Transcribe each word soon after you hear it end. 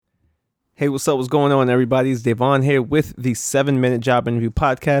Hey, what's up? What's going on, everybody? It's Devon here with the 7-Minute Job Interview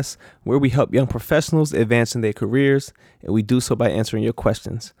Podcast, where we help young professionals advance in their careers, and we do so by answering your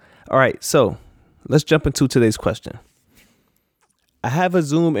questions. All right, so let's jump into today's question. I have a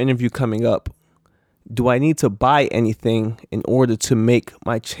Zoom interview coming up. Do I need to buy anything in order to make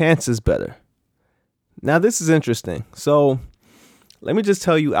my chances better? Now, this is interesting. So let me just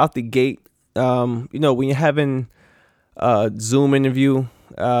tell you out the gate, when you're having a Zoom interview,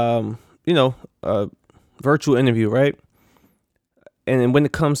 a virtual interview, right? And then when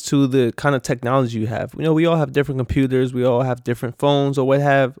it comes to the kind of technology you have, we all have different computers, we all have different phones or what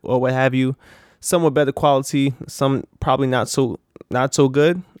have you. Some with better quality, some probably not so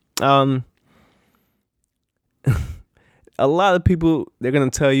good. A lot of people, they're gonna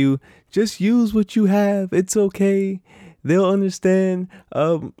tell you, just use what you have. It's okay. They'll understand.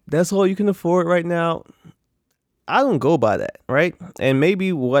 That's all you can afford right now. I don't go by that, right? And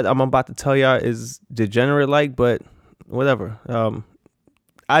maybe what I'm about to tell y'all is degenerate but whatever.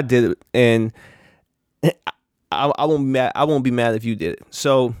 I did it, and I won't be mad if you did it.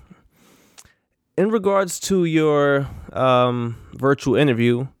 So in regards to your virtual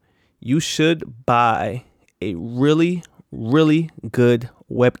interview, you should buy a really, really good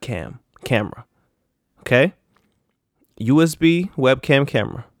webcam camera. Okay? USB webcam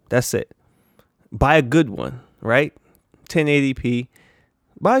camera. That's it. Buy a good one. Right? 1080p.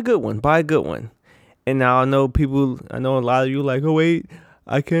 Buy a good one. And now I know a lot of you like, oh wait,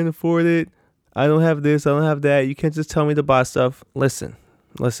 I can't afford it. I don't have this, I don't have that. You can't just tell me to buy stuff. Listen.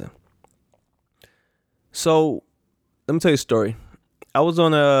 So let me tell you a story. I was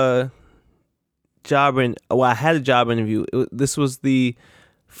on a I had a job interview. This was the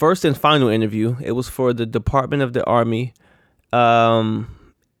first and final interview. It was for the Department of the Army. And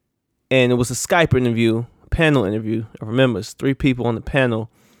it was a Skype interview. Panel interview. I remember it's 3 people on the panel,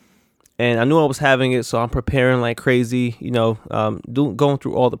 and I knew I was having it, so I'm preparing like crazy, going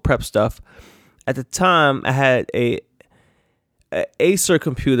through all the prep stuff. At the time, I had a Acer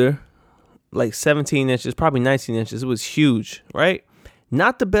computer, like 17 inches, probably 19 inches. It was huge, right?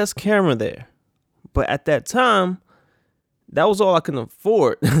 Not the best camera there, but at that time, that was all I could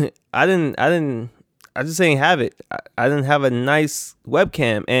afford. I just ain't have it. I didn't have a nice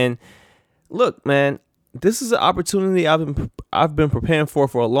webcam, and look, man. This is an opportunity I've been preparing for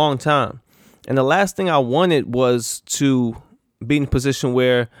a long time. And the last thing I wanted was to be in a position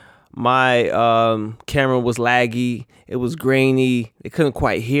where my camera was laggy, it was grainy, they couldn't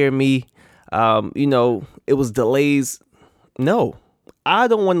quite hear me, it was delays. No, I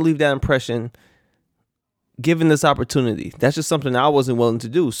don't want to leave that impression given this opportunity. That's just something I wasn't willing to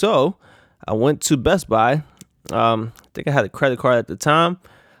do. So I went to Best Buy. I think I had a credit card at the time.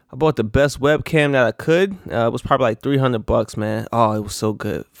 I bought the best webcam that I could. It was probably like $300, man. Oh, it was so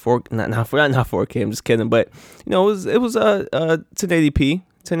good. Not 4K. I'm just kidding. But it was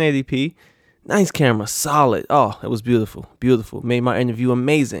 1080p. Nice camera, solid. Oh, it was beautiful. Made my interview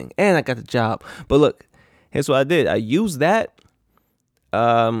amazing, and I got the job. But look, here's what I did. I used that.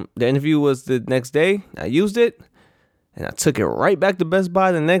 The interview was the next day. I used it, and I took it right back to Best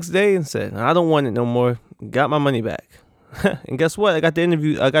Buy the next day and said, I don't want it no more. Got my money back. And guess what? I got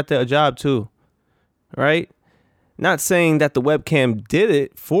the job too, right? Not saying that the webcam did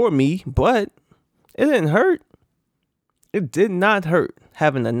it for me, but it didn't hurt. It did not hurt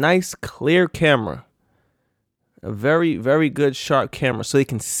having a nice, clear camera, a very, very good, sharp camera, so they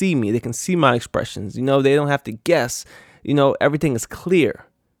can see me. They can see my expressions. They don't have to guess. Everything is clear.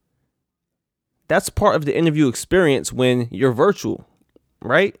 That's part of the interview experience when you're virtual,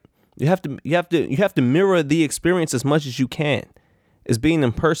 right? You have to mirror the experience as much as you can. As being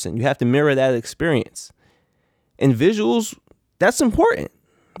in person, you have to mirror that experience. And visuals, that's important.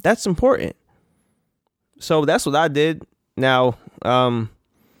 So that's what I did. Now,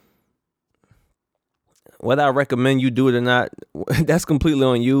 whether I recommend you do it or not, that's completely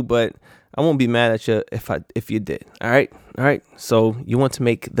on you. But I won't be mad at you if you did. All right. So you want to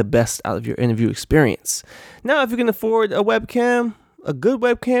make the best out of your interview experience. Now, if you can afford a good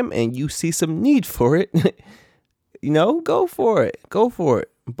webcam, and you see some need for it, go for it.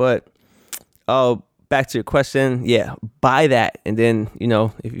 But back to your question, yeah, buy that. And then,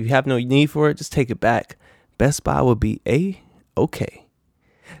 if you have no need for it, just take it back. Best Buy will be okay.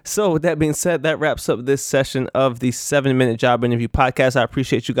 So with that being said, that wraps up this session of the 7-Minute Job Interview Podcast. I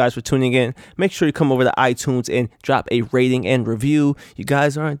appreciate you guys for tuning in. Make sure you come over to iTunes and drop a rating and review. You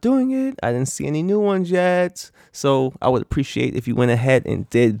guys aren't doing it. I didn't see any new ones yet. So I would appreciate if you went ahead and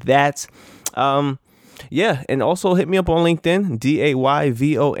did that. Yeah, and also hit me up on LinkedIn,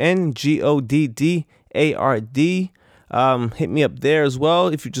 DayvonGoddard. Hit me up there as well.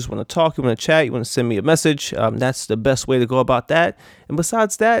 If you just want to talk, you want to chat, you want to send me a message. That's the best way to go about that. And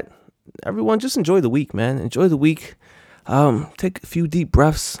besides that, everyone, just enjoy the week, man. Enjoy the week. Take a few deep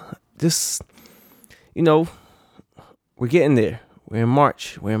breaths. Just, we're getting there. We're in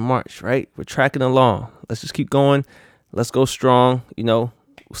March, right? We're tracking along. Let's just keep going. Let's go strong. We're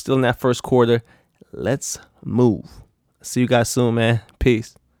still in that first quarter. Let's move. See you guys soon, man.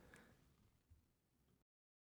 Peace.